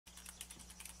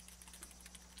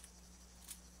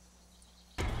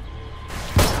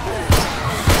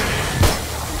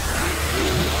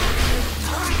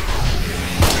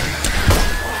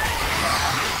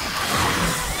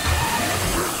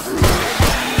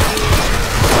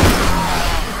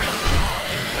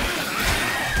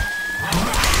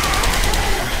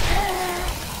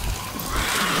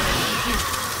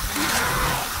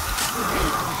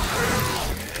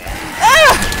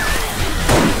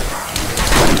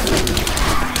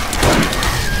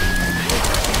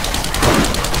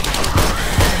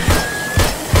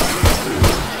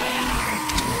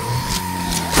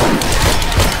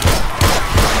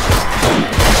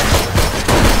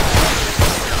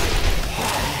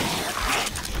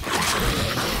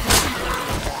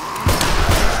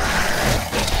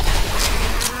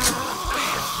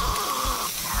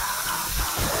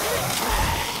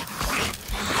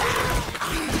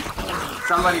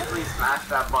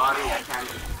I can.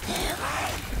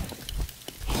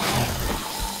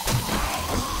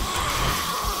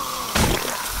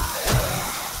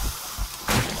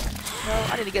 No,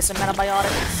 I need to get some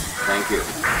antibiotics. Thank you.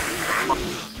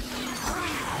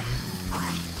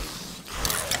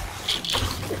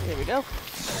 Here we go.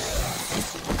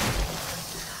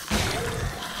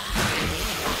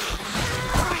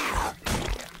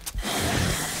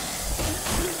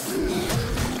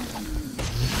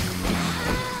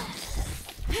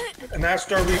 And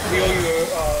Astar, we owe you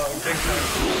big time.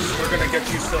 We're gonna get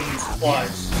you some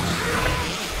supplies.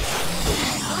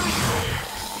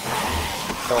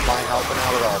 Don't mind helping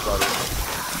out at all, buddy.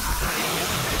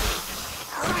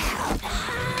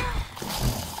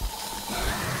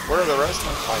 Where are the rest of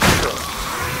them? Oh,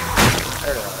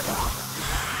 there they are.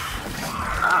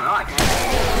 I don't know, I can't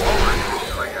see over.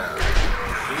 It's like a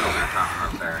shield or something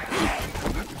up there.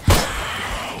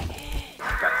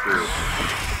 Got through.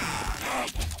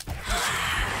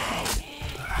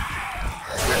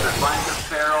 There's a bunch of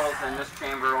ferals in this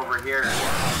chamber over here.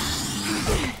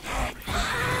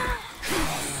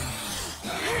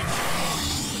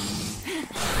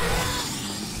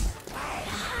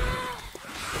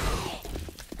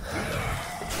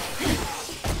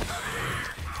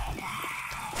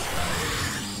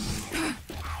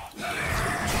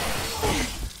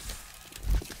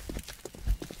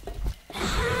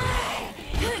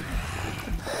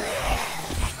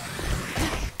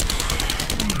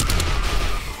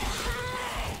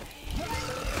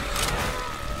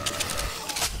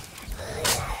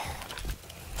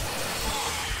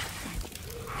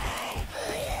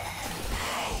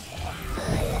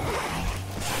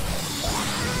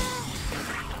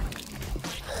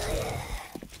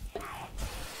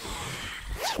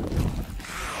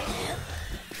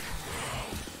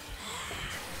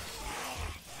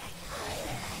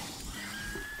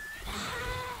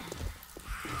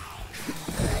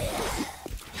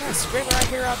 Screamer right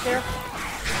here out there.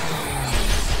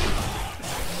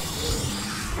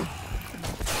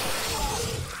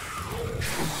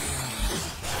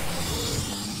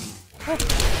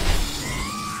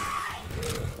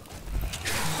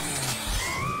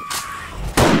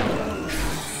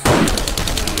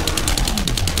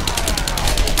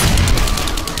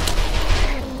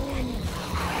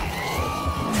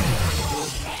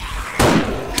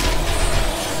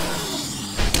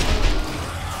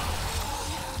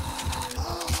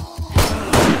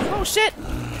 Oh shit!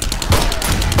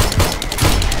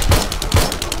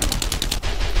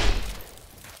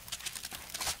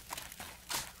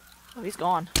 Oh, he's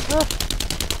gone. Ugh.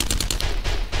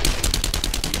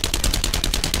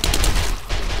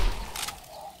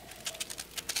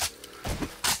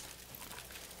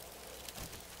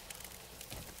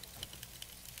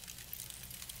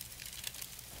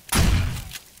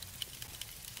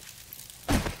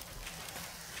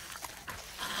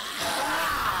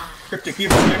 Cryptic, you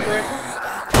have a sniper rifle?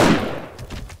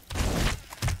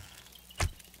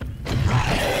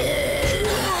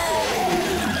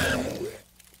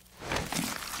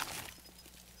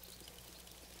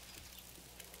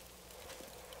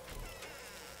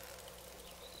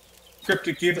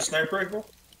 Cryptic, do you have a sniper rifle?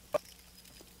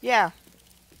 Yeah.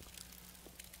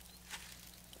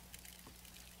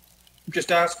 I'm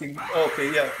just asking. Oh,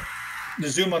 okay, yeah. The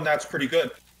zoom on that's pretty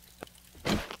good.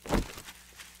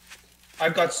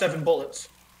 I've got 7 bullets.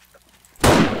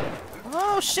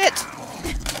 Oh shit!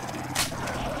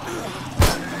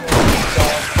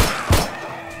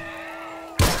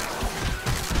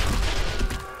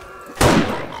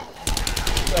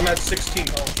 I'm at 16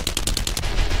 health.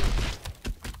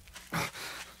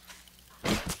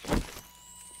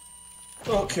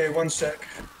 Okay, one sec.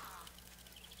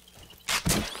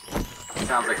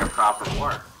 Sounds like a proper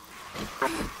war.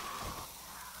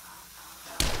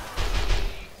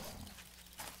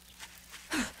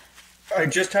 I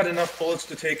just had enough bullets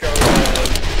to take out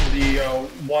the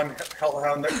one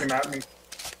hellhound that came at me.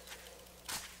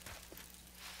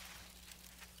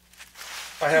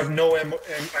 I have no ammo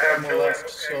left,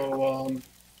 so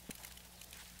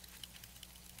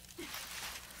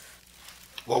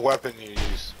What weapon you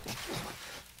use?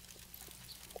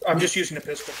 I'm just using a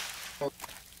pistol.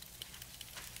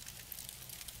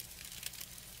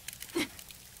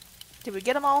 Did we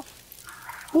get them all?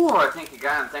 Ooh, I think you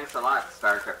got him. Thanks a lot,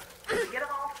 Starker. Did you get them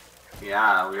all?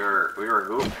 Yeah, we were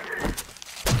hooped.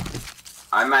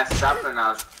 I messed up and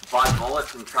I bought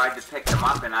bullets and tried to pick them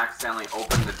up and accidentally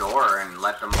opened the door and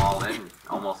let them all in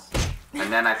almost.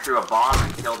 And then I threw a bomb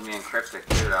and killed me in Cryptic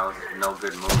too. That was no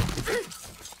good move.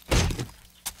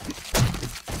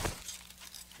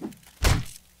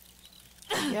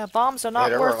 Yeah, bombs are not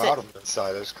There worth were a lot it. of them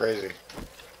inside. It was crazy.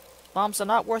 Bombs are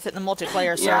not worth it in the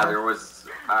multiplayer server. Yeah, there was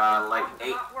like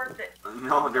 8.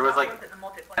 No, there was like.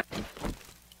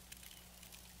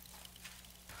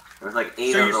 There was like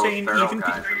 8 So of you're those saying feral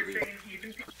guys. in the-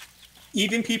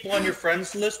 even people on your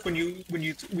friends list, when you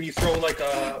throw like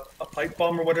a pipe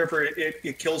bomb or whatever,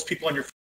 it kills people on your